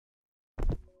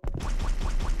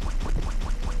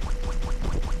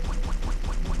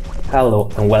Hello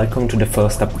and welcome to the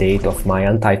first update of my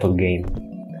untitled game.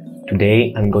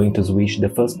 Today I'm going to switch the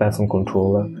first-person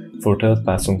controller for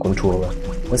third-person controller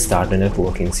and start the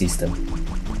networking system.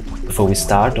 Before we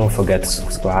start, don't forget to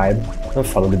subscribe and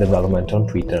follow the development on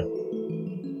Twitter.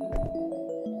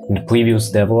 In the previous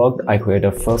devlog I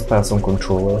created a first-person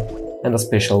controller and a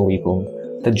special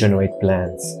weapon that generate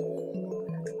plans.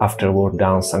 After I wrote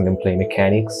down some gameplay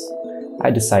mechanics,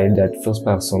 I decided that first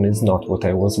person is not what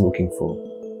I was looking for,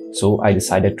 so I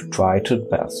decided to try third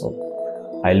person.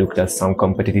 I looked at some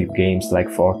competitive games like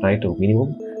Fortnite or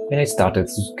Minimum and I started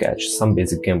to sketch some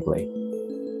basic gameplay.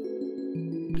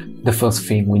 The first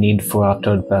thing we need for a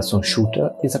third person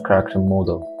shooter is a character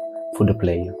model for the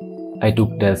player. I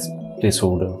took this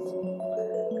placeholder.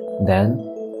 Then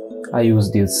I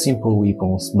used these simple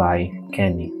weapons by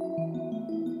Kenny.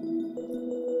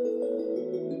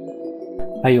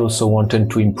 I also wanted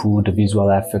to improve the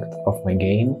visual effect of my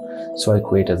game, so I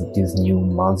created these new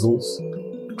muzzles,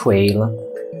 trail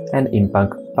and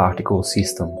impact particle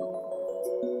system.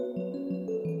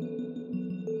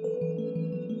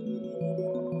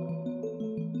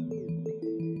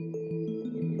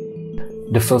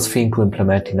 The first thing to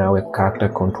implement in our character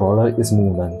controller is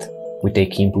movement. We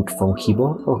take input from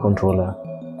keyboard or controller.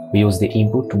 We use the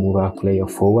input to move our player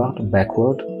forward,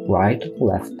 backward, right,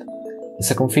 left. The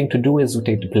second thing to do is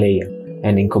rotate the player,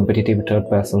 and in competitive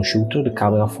third-person shooter the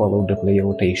camera follows the player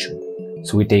rotation.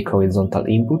 So we take horizontal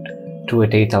input to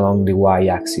rotate along the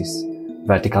y-axis,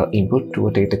 vertical input to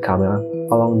rotate the camera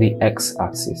along the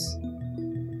x-axis.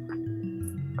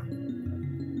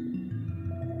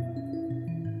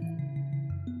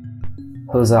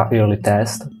 Here's our early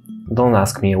test. Don't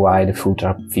ask me why the foot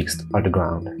are fixed at the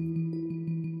ground.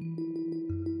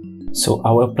 So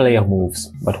our player moves,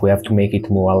 but we have to make it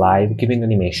more alive, giving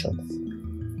animations.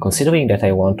 Considering that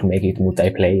I want to make it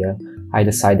multiplayer, I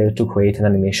decided to create an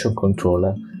animation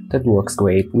controller that works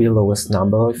great with the lowest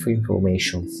number of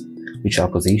informations, which are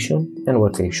position and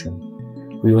rotation.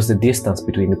 We use the distance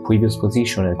between the previous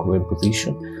position and current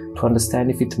position to understand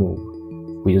if it moves.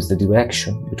 We use the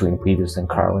direction between previous and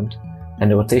current, and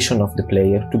the rotation of the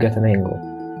player to get an angle,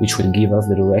 which will give us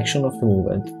the direction of the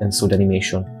movement and so the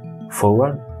animation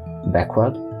forward,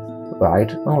 backward,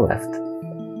 right and left.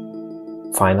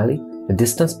 Finally, the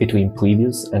distance between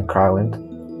previous and current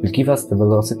will give us the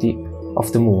velocity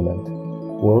of the movement,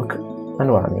 walk and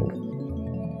running.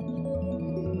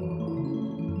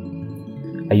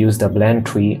 I used a blend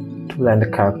tree to blend the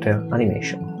character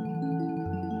animation.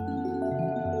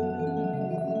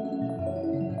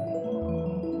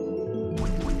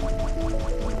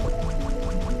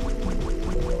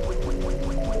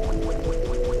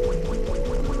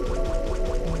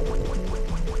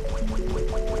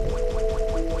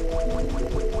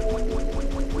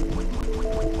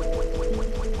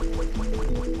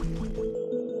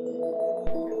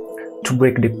 To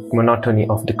break the monotony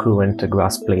of the current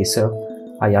grass placer,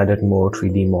 I added more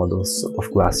 3D models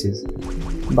of grasses,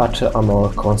 but a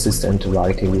more consistent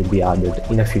variety will be added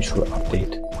in a future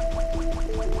update.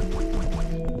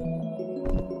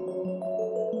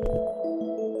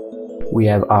 We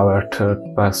have our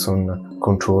third-person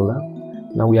controller.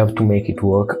 Now we have to make it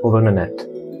work over the net.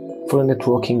 For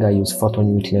networking I use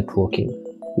photon-unity networking,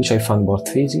 which I found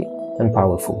both easy and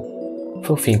powerful.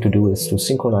 First thing to do is to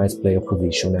synchronize player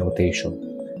position and rotation.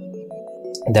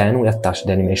 Then we attach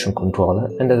the animation controller,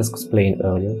 and as explained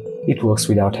earlier, it works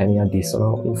without any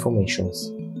additional informations.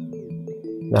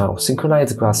 Now,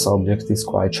 synchronize grass objects is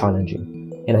quite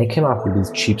challenging, and I came up with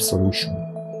this cheap solution.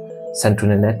 Send to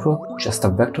the network just a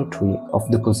vector tree of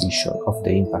the position of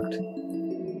the impact.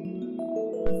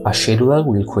 A scheduler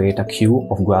will create a queue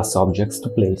of grass objects to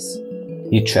place.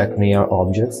 You check near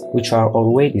objects which are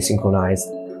already synchronized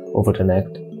over the net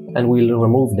and will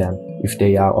remove them if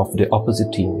they are of the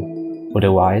opposite team.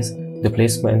 Otherwise, the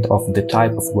placement of the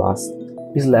type of grass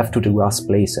is left to the grass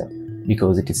placer,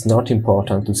 because it is not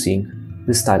important to sync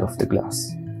the style of the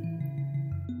grass.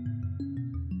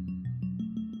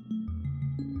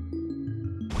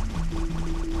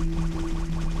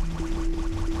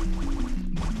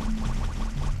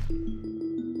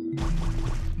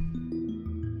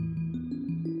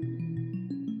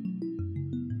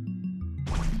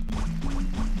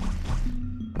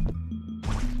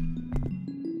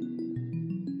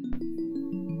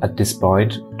 At this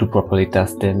point, to properly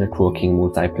test the networking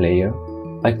multiplayer,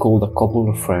 I called a couple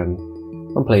of friends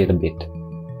and played a bit.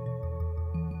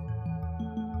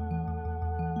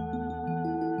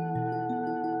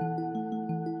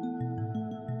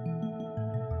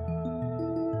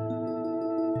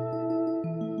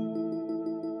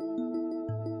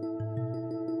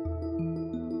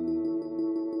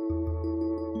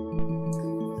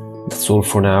 That's all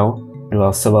for now. There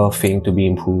are several things to be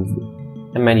improved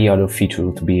and many other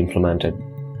features to be implemented.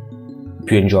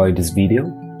 If you enjoyed this video,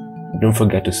 don't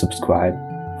forget to subscribe,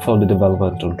 follow the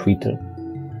development on Twitter.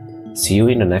 See you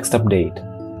in the next update.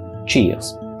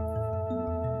 Cheers!